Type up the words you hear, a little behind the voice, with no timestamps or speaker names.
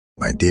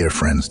My dear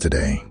friends,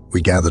 today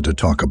we gather to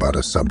talk about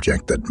a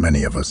subject that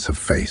many of us have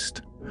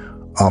faced,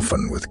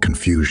 often with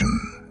confusion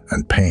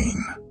and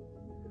pain.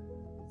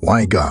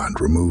 Why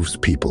God removes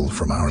people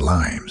from our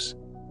lives.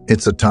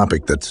 It's a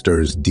topic that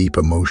stirs deep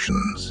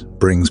emotions,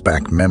 brings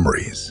back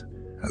memories,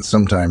 and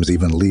sometimes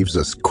even leaves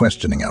us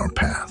questioning our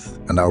path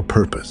and our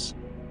purpose.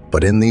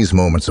 But in these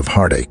moments of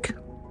heartache,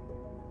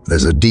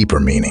 there's a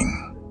deeper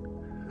meaning,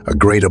 a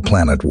greater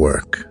plan at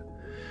work.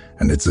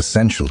 And it's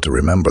essential to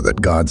remember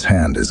that God's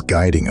hand is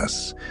guiding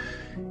us,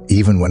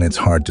 even when it's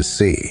hard to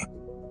see.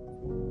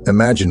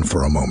 Imagine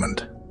for a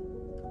moment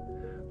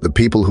the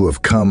people who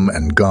have come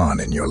and gone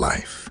in your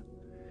life.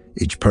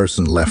 Each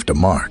person left a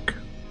mark,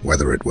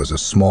 whether it was a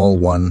small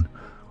one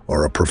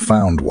or a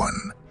profound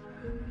one.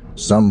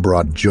 Some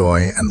brought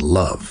joy and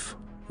love,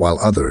 while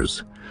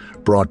others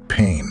brought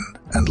pain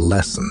and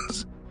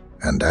lessons.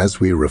 And as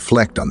we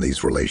reflect on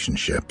these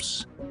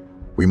relationships,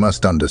 we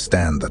must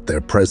understand that their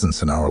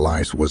presence in our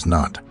lives was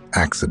not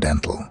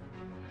accidental.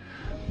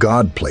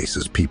 God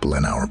places people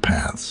in our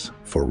paths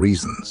for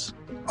reasons,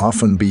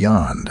 often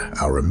beyond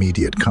our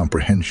immediate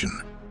comprehension.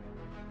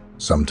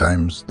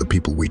 Sometimes the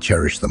people we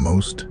cherish the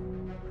most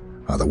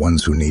are the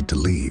ones who need to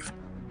leave.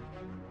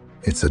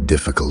 It's a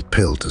difficult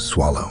pill to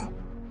swallow,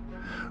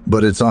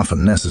 but it's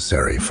often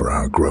necessary for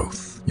our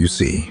growth. You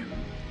see,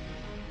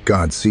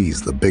 God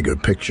sees the bigger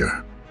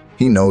picture.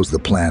 He knows the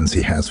plans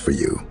He has for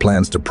you,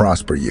 plans to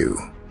prosper you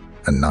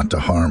and not to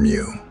harm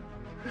you,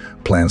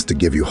 plans to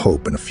give you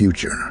hope in a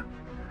future.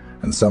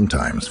 And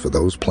sometimes, for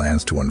those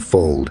plans to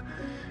unfold,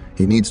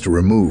 He needs to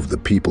remove the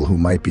people who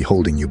might be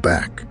holding you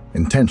back,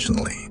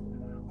 intentionally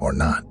or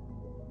not.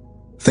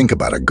 Think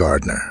about a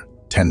gardener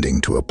tending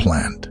to a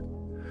plant.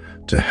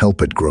 To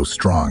help it grow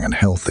strong and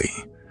healthy,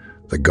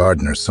 the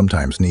gardener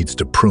sometimes needs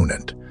to prune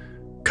it,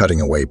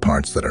 cutting away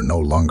parts that are no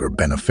longer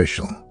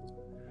beneficial.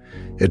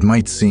 It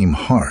might seem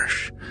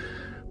harsh,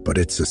 but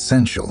it's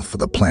essential for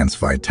the plant's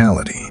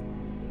vitality.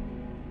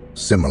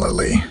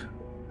 Similarly,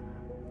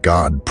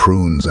 God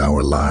prunes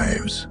our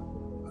lives,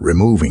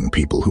 removing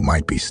people who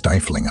might be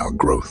stifling our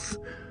growth,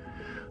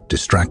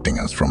 distracting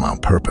us from our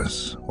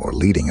purpose, or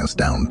leading us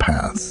down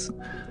paths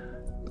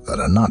that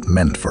are not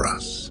meant for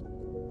us.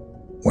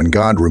 When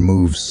God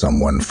removes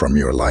someone from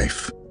your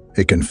life,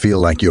 it can feel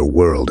like your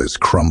world is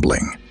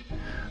crumbling.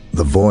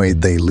 The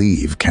void they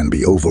leave can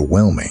be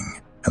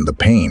overwhelming, and the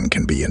pain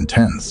can be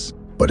intense.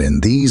 But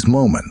in these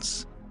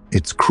moments,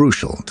 it's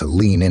crucial to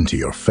lean into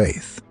your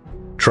faith.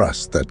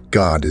 Trust that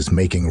God is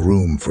making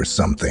room for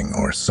something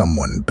or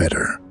someone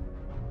better.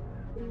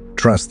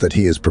 Trust that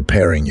He is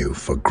preparing you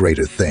for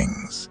greater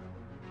things,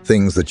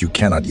 things that you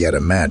cannot yet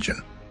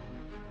imagine.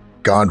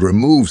 God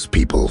removes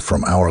people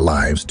from our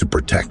lives to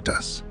protect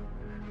us.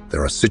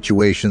 There are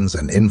situations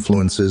and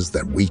influences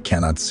that we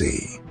cannot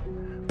see,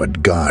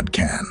 but God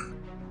can.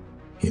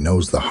 He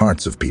knows the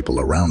hearts of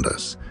people around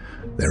us,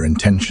 their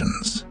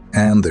intentions,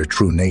 and their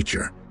true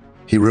nature.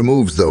 He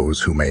removes those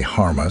who may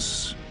harm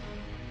us,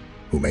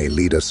 who may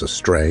lead us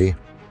astray,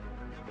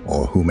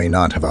 or who may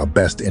not have our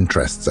best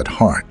interests at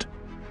heart.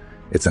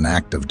 It's an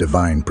act of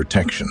divine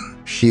protection,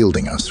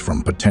 shielding us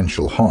from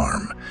potential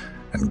harm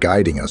and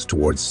guiding us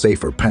towards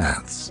safer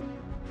paths.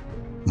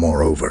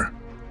 Moreover,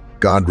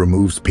 God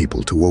removes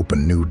people to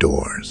open new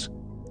doors.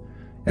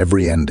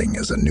 Every ending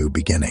is a new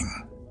beginning.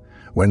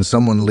 When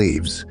someone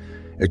leaves,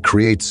 it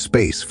creates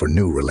space for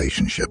new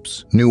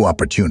relationships, new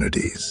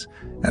opportunities,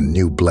 and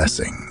new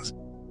blessings.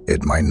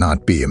 It might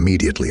not be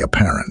immediately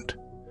apparent,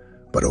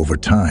 but over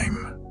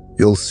time,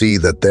 you'll see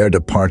that their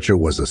departure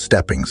was a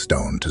stepping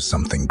stone to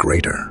something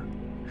greater.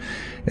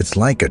 It's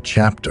like a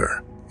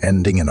chapter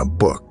ending in a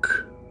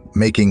book,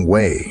 making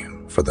way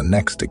for the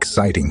next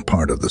exciting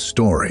part of the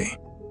story.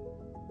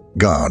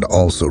 God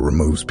also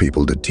removes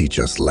people to teach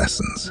us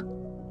lessons.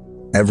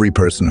 Every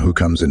person who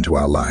comes into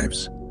our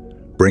lives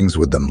brings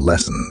with them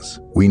lessons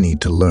we need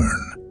to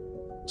learn.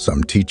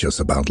 Some teach us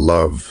about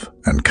love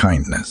and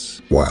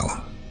kindness,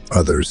 while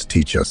others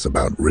teach us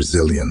about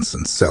resilience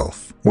and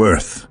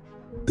self-worth.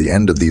 The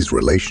end of these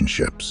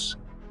relationships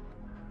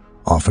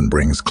often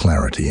brings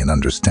clarity and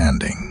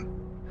understanding.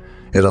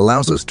 It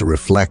allows us to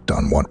reflect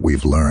on what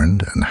we've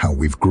learned and how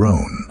we've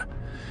grown.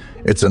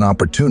 It's an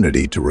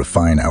opportunity to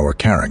refine our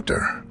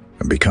character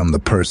and become the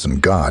person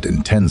God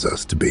intends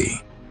us to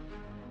be.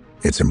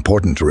 It's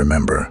important to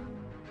remember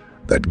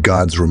that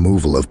God's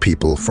removal of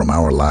people from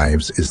our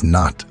lives is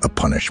not a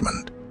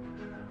punishment,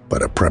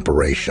 but a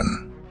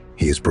preparation.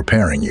 He is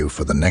preparing you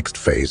for the next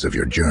phase of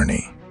your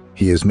journey.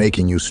 He is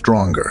making you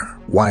stronger,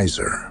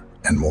 wiser,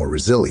 and more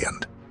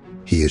resilient.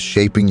 He is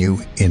shaping you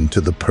into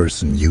the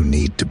person you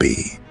need to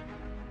be,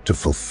 to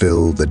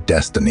fulfill the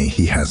destiny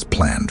He has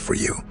planned for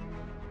you.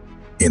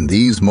 In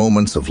these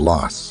moments of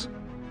loss,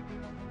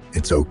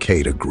 it's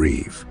okay to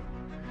grieve.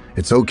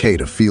 It's okay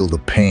to feel the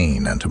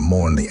pain and to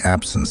mourn the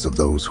absence of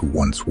those who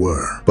once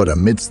were. But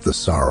amidst the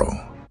sorrow,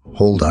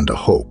 hold on to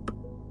hope.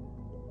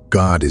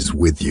 God is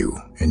with you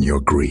in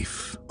your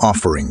grief,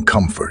 offering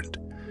comfort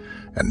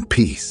and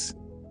peace.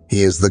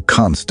 He is the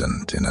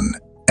constant in an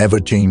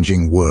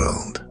ever-changing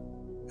world,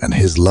 and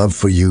His love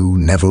for you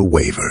never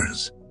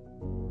wavers.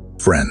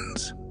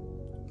 Friends,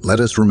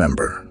 let us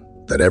remember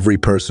that every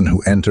person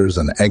who enters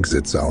and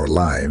exits our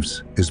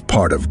lives is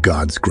part of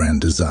God's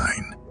grand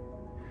design.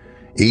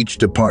 Each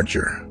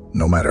departure,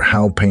 no matter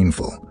how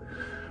painful,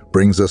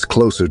 brings us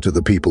closer to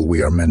the people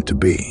we are meant to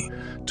be,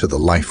 to the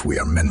life we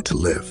are meant to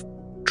live.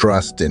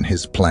 Trust in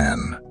His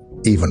plan,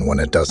 even when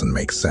it doesn't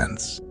make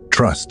sense.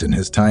 Trust in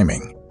His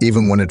timing,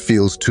 even when it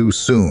feels too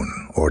soon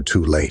or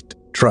too late.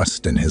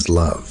 Trust in His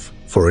love,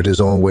 for it is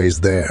always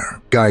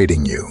there,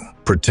 guiding you,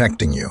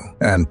 protecting you,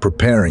 and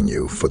preparing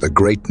you for the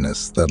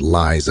greatness that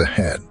lies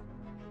ahead.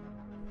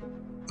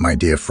 My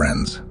dear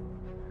friends,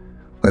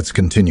 let's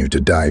continue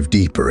to dive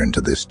deeper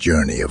into this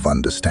journey of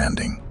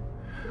understanding.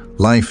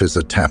 Life is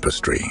a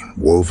tapestry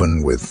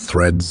woven with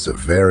threads of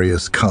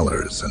various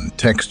colors and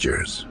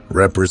textures,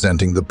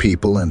 representing the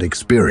people and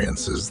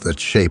experiences that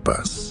shape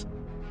us.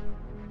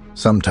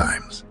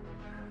 Sometimes,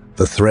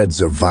 the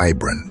threads are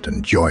vibrant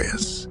and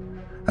joyous,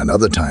 and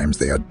other times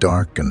they are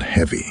dark and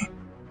heavy.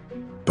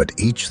 But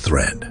each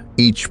thread,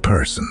 each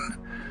person,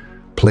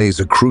 plays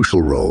a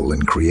crucial role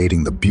in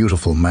creating the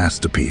beautiful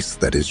masterpiece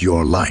that is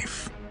your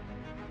life.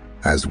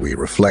 As we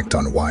reflect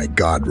on why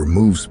God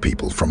removes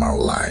people from our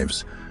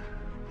lives,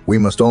 we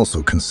must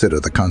also consider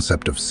the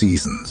concept of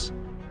seasons.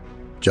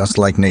 Just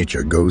like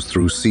nature goes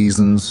through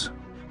seasons,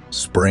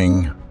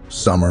 spring,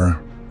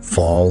 summer,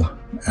 fall,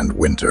 and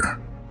winter,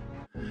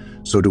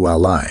 so do our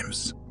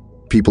lives.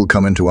 People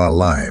come into our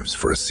lives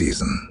for a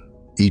season,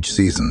 each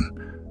season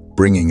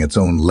bringing its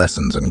own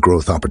lessons and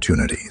growth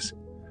opportunities.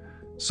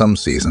 Some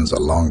seasons are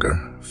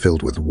longer,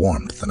 filled with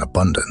warmth and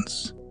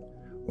abundance,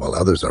 while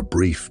others are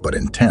brief but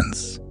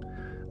intense,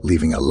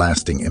 leaving a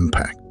lasting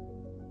impact.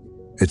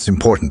 It's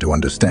important to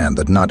understand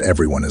that not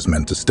everyone is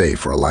meant to stay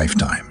for a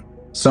lifetime.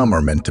 Some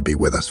are meant to be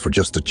with us for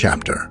just a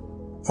chapter,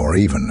 or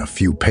even a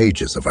few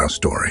pages of our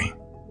story.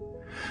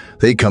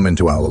 They come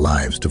into our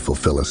lives to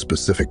fulfill a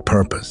specific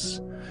purpose,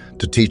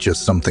 to teach us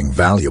something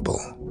valuable,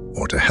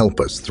 or to help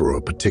us through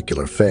a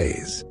particular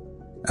phase.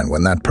 And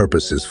when that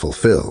purpose is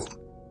fulfilled,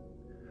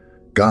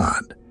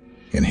 God,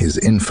 in His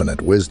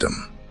infinite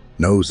wisdom,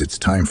 knows it's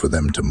time for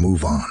them to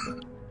move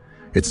on.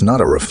 It's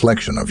not a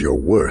reflection of your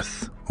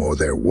worth or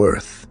their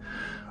worth,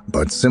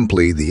 but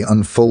simply the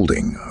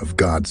unfolding of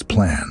God's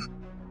plan.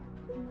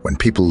 When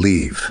people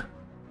leave,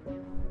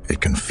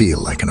 it can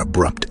feel like an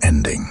abrupt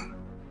ending,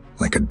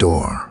 like a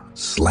door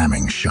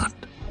slamming shut.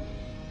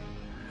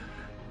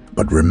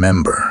 But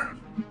remember,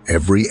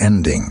 every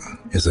ending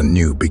is a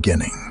new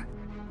beginning.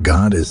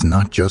 God is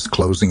not just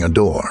closing a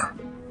door.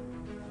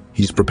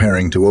 He's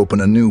preparing to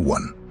open a new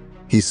one.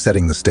 He's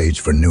setting the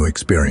stage for new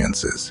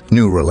experiences,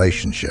 new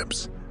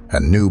relationships,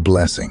 and new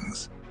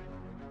blessings.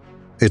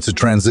 It's a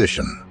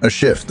transition, a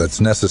shift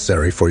that's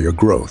necessary for your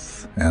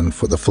growth and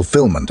for the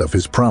fulfillment of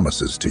His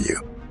promises to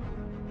you.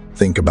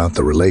 Think about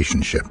the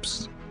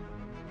relationships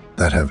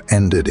that have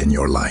ended in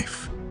your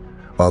life.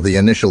 While the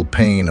initial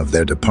pain of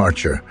their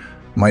departure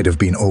might have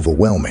been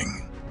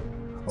overwhelming,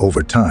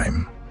 over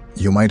time,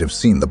 you might have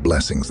seen the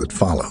blessings that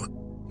followed.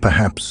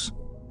 Perhaps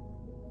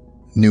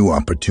new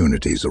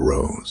opportunities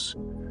arose,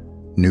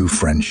 new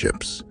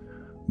friendships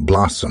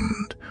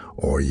blossomed,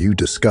 or you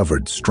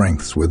discovered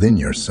strengths within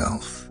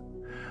yourself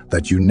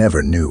that you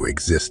never knew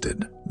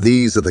existed.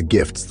 These are the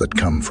gifts that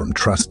come from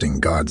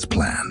trusting God's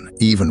plan,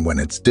 even when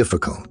it's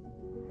difficult.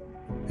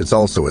 It's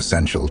also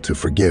essential to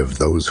forgive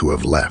those who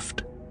have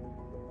left.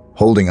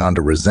 Holding on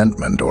to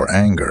resentment or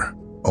anger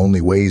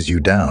only weighs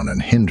you down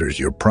and hinders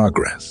your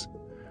progress.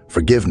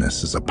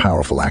 Forgiveness is a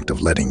powerful act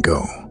of letting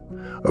go,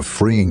 of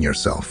freeing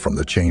yourself from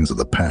the chains of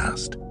the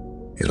past.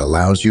 It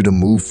allows you to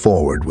move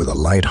forward with a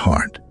light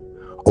heart,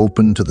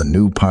 open to the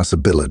new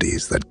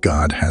possibilities that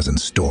God has in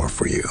store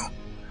for you.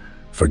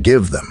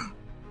 Forgive them,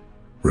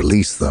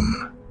 release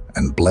them,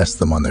 and bless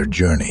them on their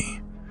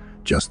journey,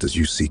 just as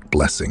you seek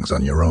blessings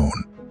on your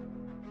own.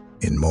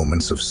 In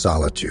moments of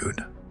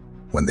solitude,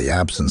 when the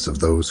absence of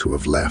those who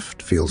have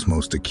left feels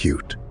most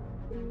acute,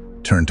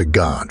 turn to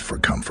God for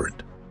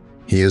comfort.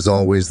 He is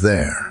always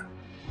there,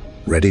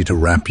 ready to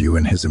wrap you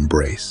in His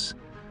embrace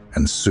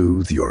and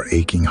soothe your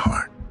aching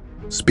heart.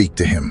 Speak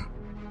to Him,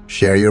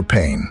 share your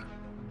pain,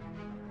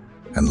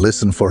 and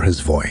listen for His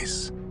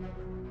voice.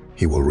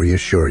 He will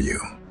reassure you,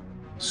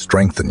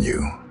 strengthen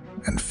you,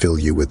 and fill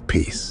you with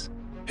peace.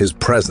 His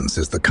presence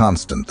is the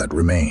constant that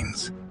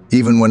remains,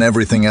 even when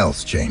everything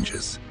else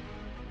changes.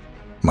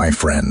 My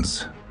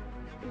friends,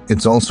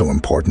 it's also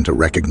important to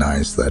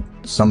recognize that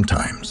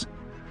sometimes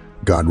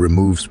God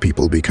removes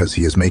people because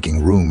He is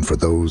making room for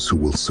those who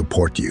will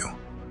support you,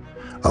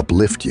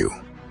 uplift you,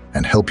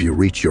 and help you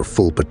reach your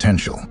full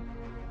potential.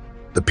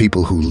 The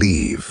people who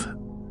leave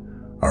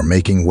are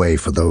making way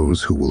for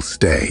those who will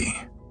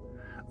stay,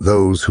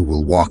 those who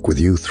will walk with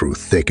you through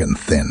thick and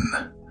thin,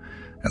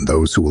 and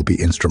those who will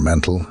be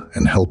instrumental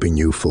in helping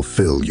you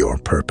fulfill your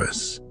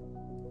purpose.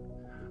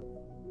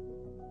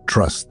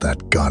 Trust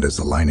that God is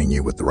aligning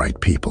you with the right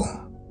people,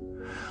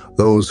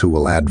 those who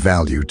will add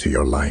value to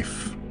your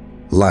life.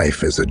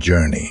 Life is a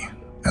journey,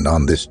 and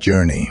on this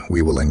journey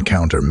we will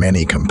encounter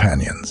many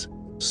companions.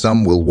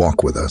 Some will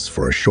walk with us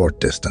for a short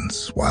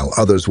distance, while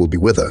others will be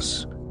with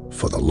us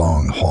for the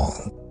long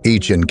haul.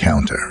 Each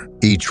encounter,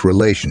 each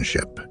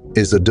relationship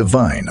is a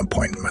divine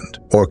appointment,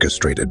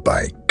 orchestrated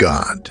by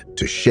God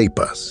to shape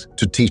us,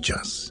 to teach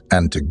us,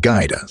 and to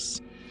guide us.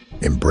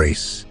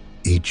 Embrace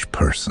each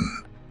person,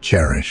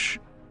 cherish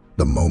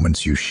the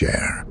moments you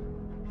share,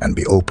 and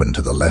be open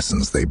to the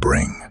lessons they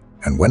bring.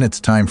 And when it's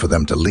time for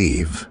them to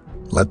leave,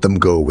 let them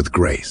go with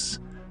grace,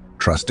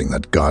 trusting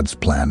that God's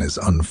plan is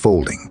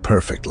unfolding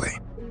perfectly.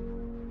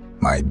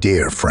 My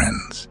dear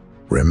friends,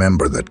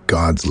 remember that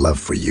God's love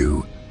for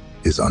you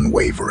is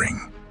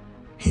unwavering.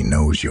 He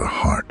knows your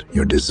heart,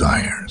 your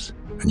desires,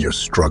 and your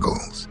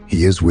struggles.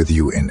 He is with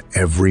you in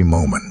every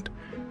moment,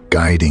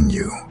 guiding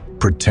you,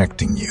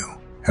 protecting you,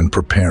 and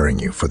preparing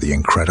you for the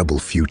incredible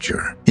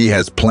future He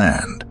has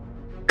planned.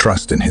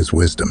 Trust in His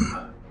wisdom,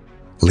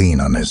 lean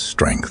on His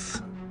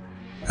strength,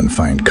 and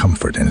find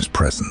comfort in His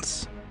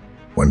presence.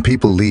 When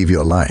people leave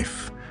your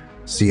life,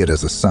 see it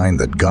as a sign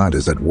that God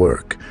is at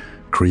work,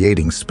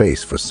 creating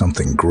space for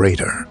something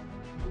greater.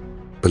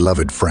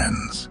 Beloved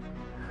friends,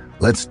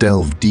 let's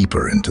delve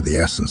deeper into the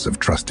essence of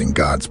trusting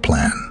God's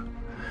plan,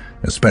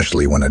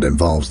 especially when it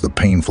involves the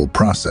painful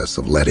process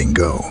of letting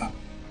go.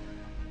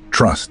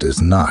 Trust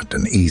is not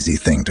an easy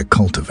thing to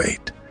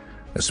cultivate,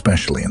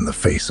 especially in the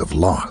face of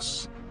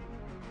loss.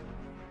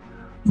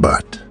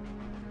 But,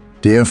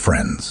 dear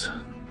friends,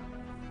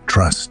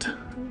 trust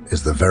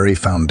is the very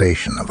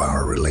foundation of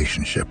our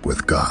relationship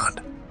with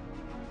God.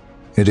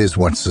 It is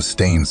what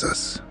sustains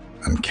us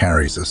and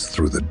carries us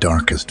through the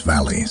darkest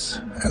valleys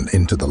and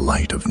into the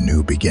light of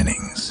new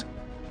beginnings.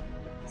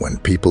 When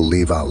people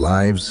leave our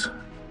lives,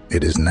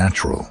 it is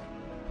natural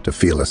to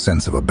feel a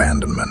sense of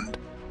abandonment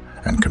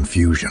and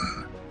confusion.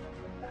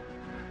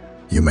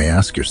 You may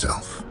ask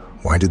yourself,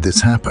 why did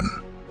this happen?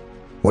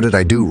 What did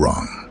I do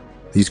wrong?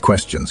 These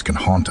questions can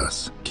haunt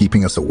us,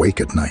 keeping us awake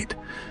at night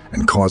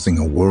and causing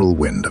a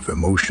whirlwind of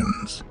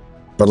emotions.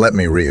 But let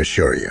me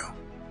reassure you,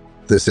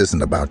 this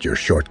isn't about your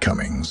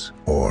shortcomings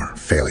or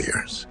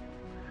failures.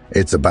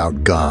 It's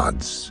about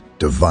God's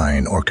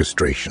divine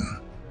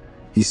orchestration.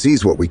 He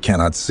sees what we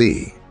cannot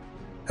see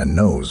and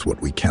knows what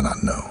we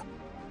cannot know.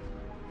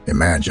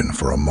 Imagine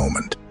for a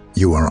moment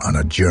you are on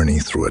a journey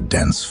through a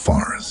dense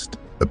forest.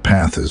 The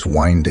path is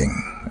winding,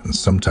 and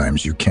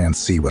sometimes you can't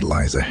see what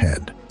lies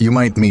ahead. You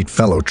might meet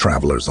fellow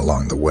travelers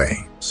along the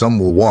way. Some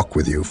will walk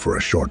with you for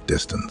a short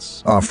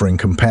distance, offering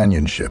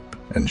companionship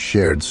and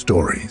shared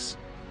stories.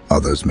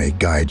 Others may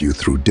guide you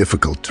through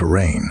difficult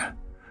terrain,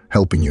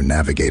 helping you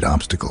navigate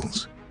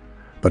obstacles.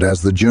 But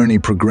as the journey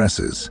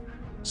progresses,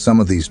 some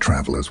of these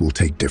travelers will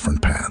take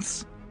different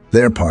paths.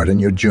 Their part in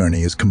your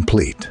journey is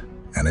complete,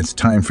 and it's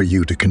time for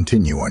you to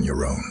continue on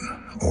your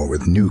own, or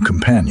with new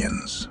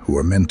companions who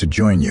are meant to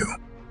join you.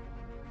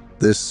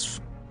 This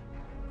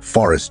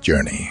forest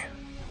journey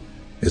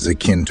is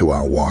akin to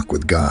our walk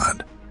with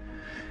God.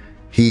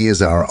 He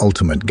is our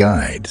ultimate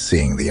guide,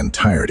 seeing the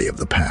entirety of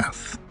the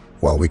path,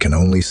 while we can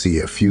only see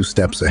a few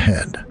steps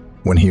ahead.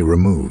 When He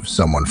removes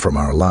someone from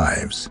our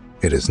lives,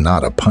 it is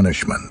not a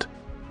punishment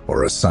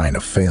or a sign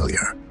of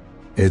failure.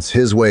 It's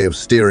His way of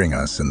steering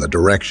us in the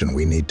direction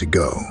we need to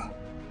go.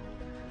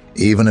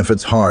 Even if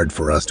it's hard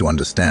for us to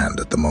understand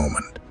at the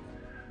moment,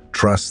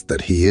 trust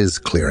that He is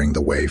clearing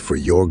the way for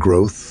your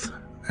growth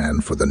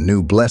and for the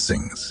new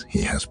blessings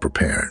He has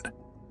prepared.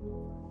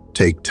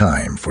 Take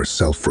time for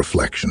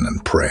self-reflection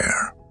and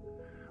prayer.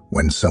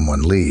 When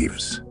someone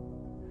leaves,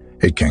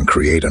 it can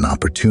create an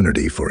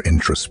opportunity for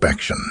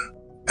introspection.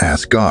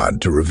 Ask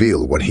God to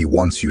reveal what He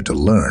wants you to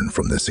learn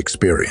from this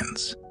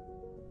experience.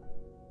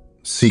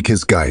 Seek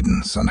His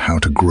guidance on how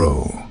to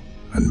grow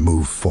and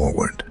move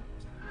forward.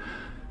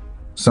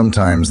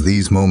 Sometimes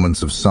these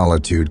moments of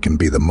solitude can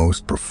be the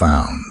most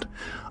profound,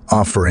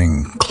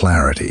 offering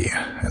clarity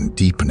and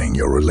deepening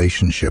your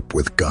relationship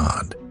with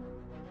God.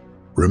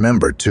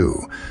 Remember, too,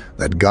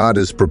 that God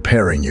is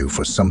preparing you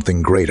for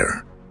something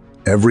greater.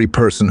 Every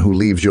person who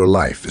leaves your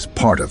life is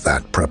part of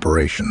that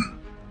preparation.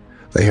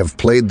 They have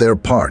played their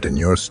part in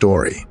your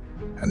story,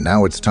 and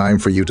now it's time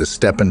for you to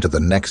step into the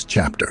next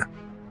chapter.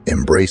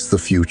 Embrace the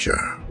future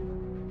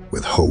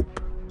with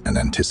hope and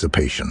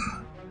anticipation,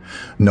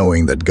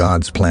 knowing that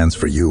God's plans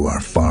for you are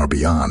far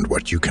beyond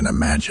what you can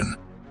imagine.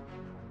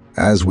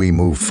 As we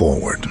move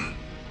forward,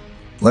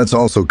 let's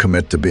also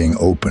commit to being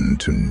open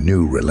to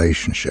new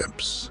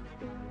relationships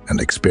and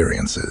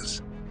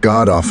experiences.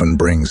 God often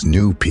brings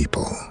new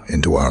people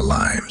into our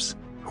lives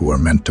who are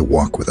meant to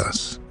walk with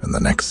us in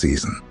the next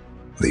season.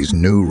 These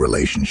new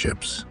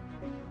relationships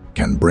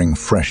can bring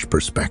fresh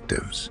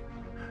perspectives,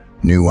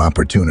 new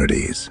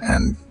opportunities,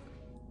 and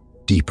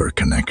deeper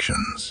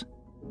connections.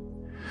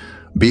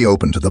 Be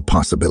open to the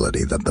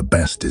possibility that the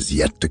best is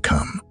yet to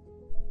come.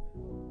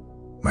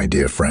 My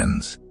dear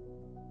friends,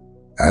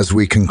 as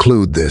we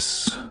conclude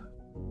this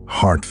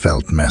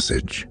heartfelt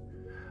message,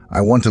 I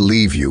want to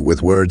leave you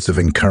with words of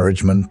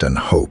encouragement and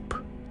hope.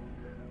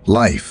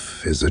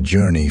 Life is a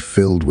journey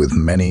filled with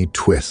many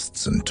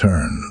twists and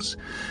turns,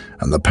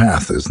 and the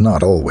path is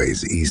not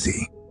always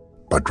easy.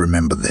 But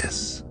remember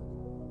this: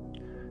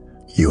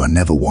 you are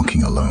never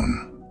walking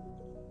alone.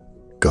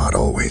 God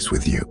always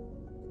with you.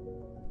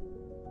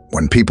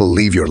 When people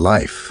leave your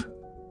life,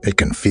 it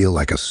can feel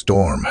like a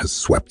storm has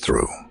swept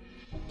through,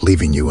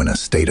 leaving you in a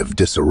state of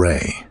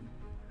disarray.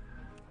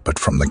 But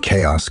from the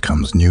chaos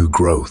comes new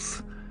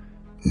growth,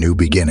 new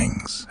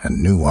beginnings,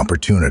 and new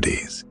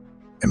opportunities.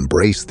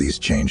 Embrace these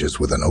changes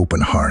with an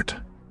open heart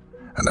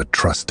and a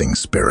trusting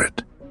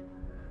spirit.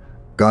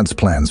 God's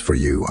plans for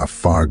you are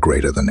far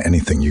greater than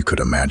anything you could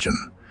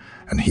imagine,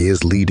 and He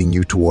is leading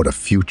you toward a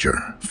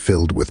future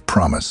filled with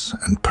promise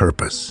and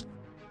purpose.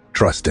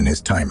 Trust in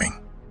His timing.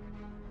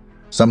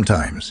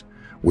 Sometimes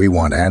we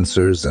want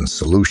answers and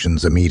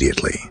solutions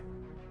immediately,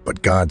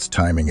 but God's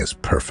timing is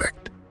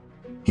perfect.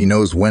 He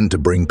knows when to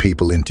bring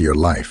people into your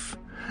life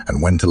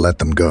and when to let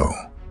them go.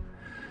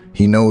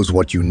 He knows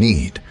what you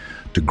need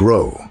to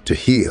grow, to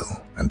heal,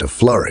 and to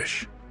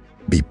flourish.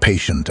 Be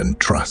patient and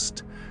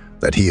trust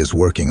that He is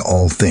working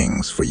all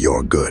things for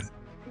your good.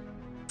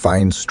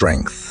 Find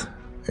strength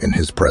in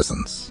His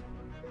presence.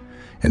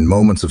 In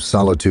moments of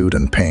solitude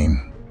and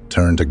pain,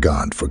 turn to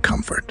God for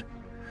comfort.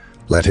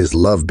 Let His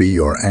love be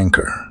your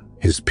anchor,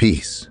 His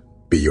peace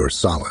be your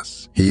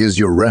solace. He is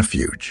your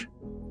refuge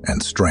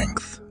and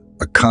strength,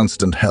 a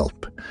constant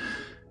help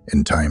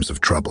in times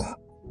of trouble.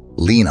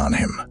 Lean on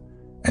Him,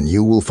 and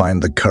you will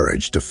find the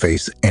courage to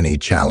face any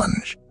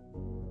challenge.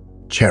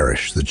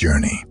 Cherish the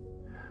journey.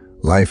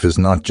 Life is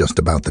not just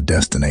about the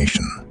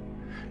destination.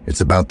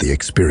 It's about the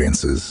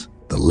experiences,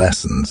 the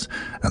lessons,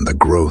 and the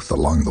growth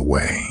along the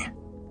way.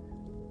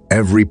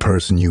 Every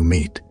person you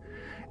meet,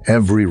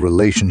 every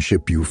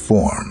relationship you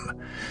form,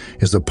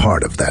 is a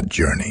part of that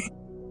journey.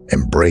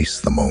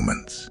 Embrace the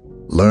moments,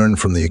 learn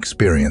from the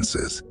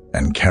experiences,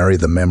 and carry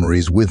the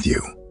memories with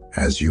you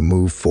as you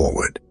move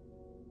forward.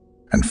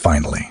 And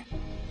finally,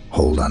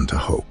 hold on to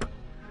hope.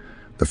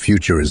 The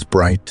future is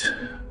bright,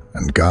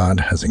 and God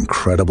has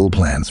incredible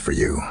plans for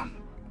you.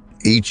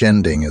 Each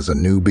ending is a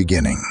new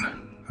beginning,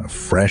 a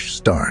fresh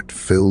start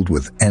filled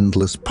with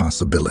endless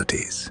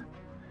possibilities.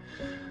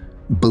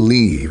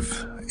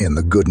 Believe in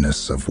the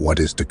goodness of what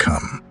is to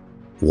come.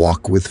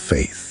 Walk with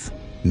faith,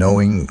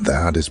 knowing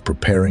God is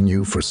preparing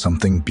you for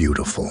something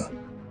beautiful.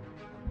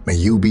 May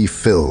you be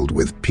filled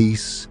with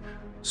peace,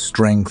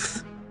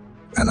 strength,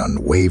 and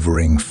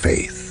unwavering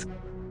faith.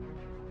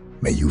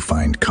 May you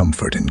find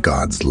comfort in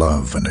God's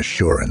love and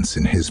assurance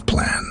in His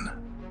plan.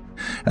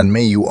 And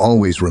may you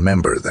always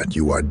remember that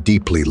you are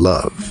deeply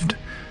loved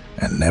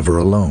and never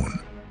alone.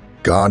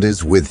 God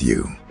is with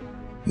you,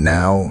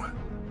 now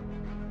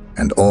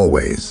and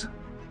always,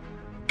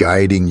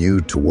 guiding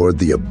you toward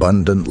the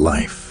abundant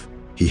life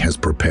He has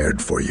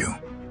prepared for you.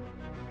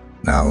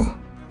 Now,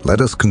 let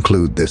us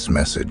conclude this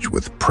message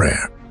with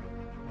prayer.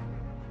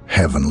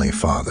 Heavenly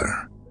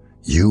Father,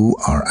 You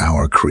are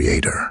our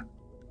Creator,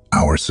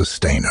 our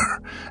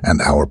Sustainer,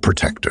 and our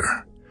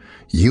Protector.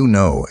 You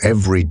know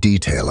every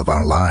detail of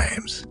our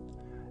lives,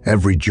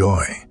 every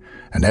joy,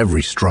 and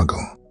every struggle.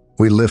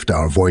 We lift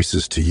our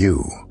voices to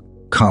You,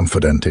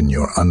 confident in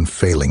Your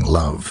unfailing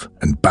love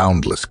and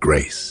boundless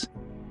grace.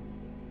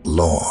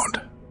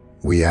 Lord,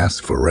 we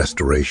ask for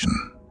restoration.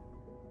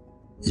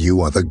 You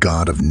are the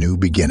God of new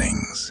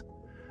beginnings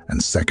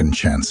and second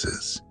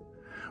chances.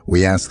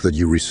 We ask that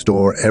You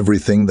restore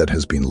everything that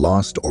has been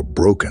lost or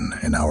broken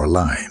in our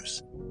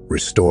lives.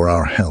 Restore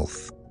our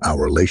health,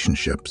 our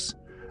relationships,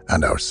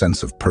 and our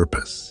sense of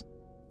purpose.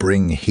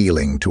 Bring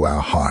healing to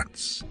our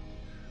hearts,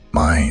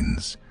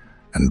 minds,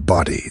 and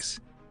bodies.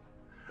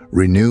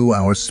 Renew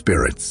our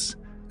spirits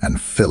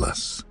and fill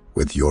us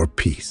with Your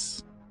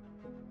peace.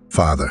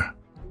 Father,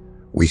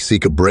 we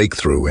seek a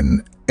breakthrough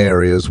in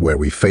areas where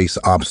we face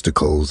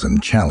obstacles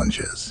and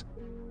challenges.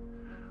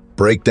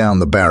 Break down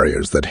the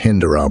barriers that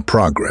hinder our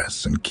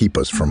progress and keep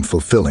us from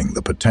fulfilling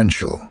the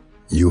potential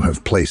You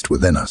have placed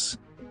within us.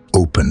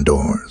 Open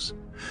doors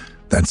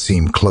that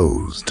seem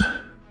closed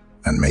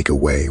and make a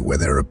way where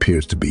there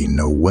appears to be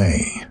no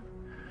way.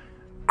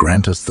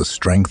 Grant us the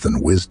strength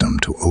and wisdom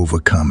to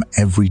overcome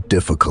every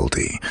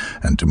difficulty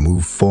and to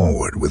move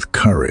forward with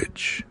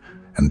courage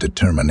and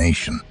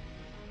determination.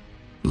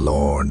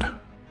 Lord,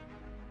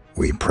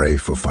 we pray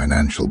for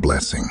financial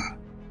blessing.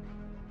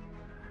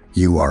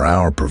 You are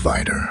our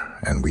provider,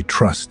 and we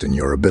trust in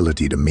Your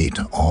ability to meet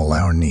all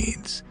our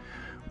needs.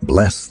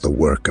 Bless the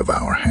work of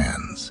our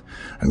hands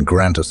and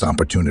grant us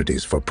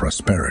opportunities for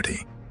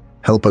prosperity.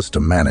 Help us to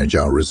manage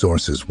our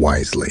resources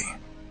wisely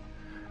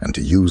and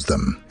to use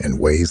them in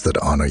ways that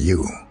honor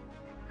You.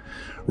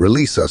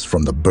 Release us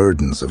from the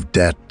burdens of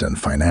debt and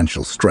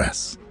financial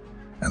stress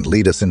and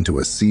lead us into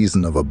a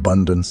season of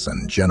abundance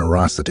and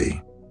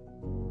generosity.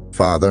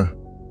 Father,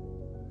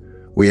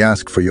 we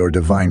ask for Your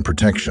divine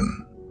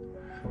protection.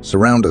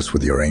 Surround us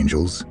with Your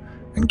angels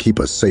and keep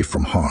us safe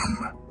from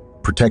harm.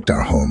 Protect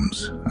our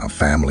homes, our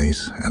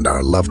families, and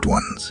our loved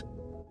ones.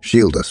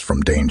 Shield us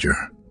from danger,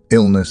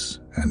 illness,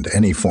 and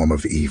any form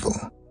of evil.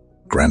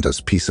 Grant us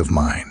peace of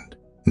mind,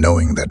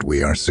 knowing that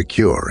we are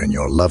secure in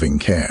Your loving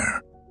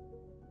care.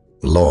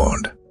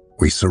 Lord,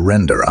 we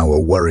surrender our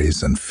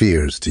worries and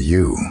fears to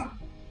You,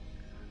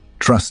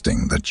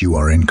 trusting that You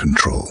are in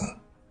control.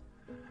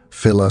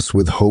 Fill us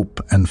with hope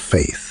and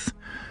faith,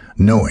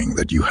 knowing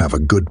that You have a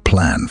good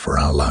plan for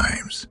our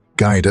lives.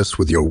 Guide us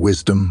with your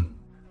wisdom,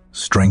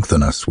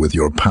 strengthen us with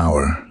your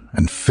power,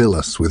 and fill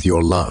us with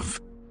your love.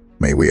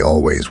 May we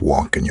always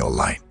walk in your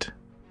light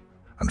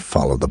and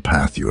follow the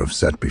path you have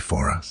set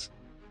before us.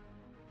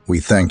 We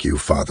thank you,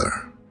 Father,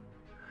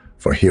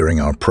 for hearing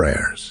our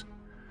prayers.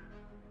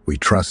 We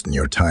trust in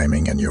your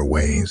timing and your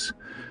ways,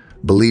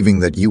 believing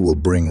that you will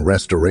bring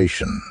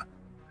restoration,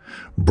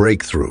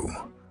 breakthrough,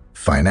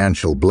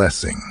 financial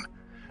blessing,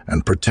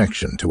 and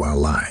protection to our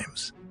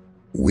lives.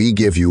 We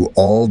give you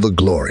all the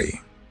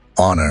glory,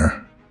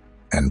 honor,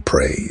 and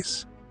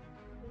praise.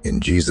 In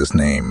Jesus'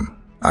 name,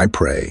 I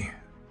pray.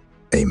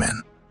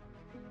 Amen.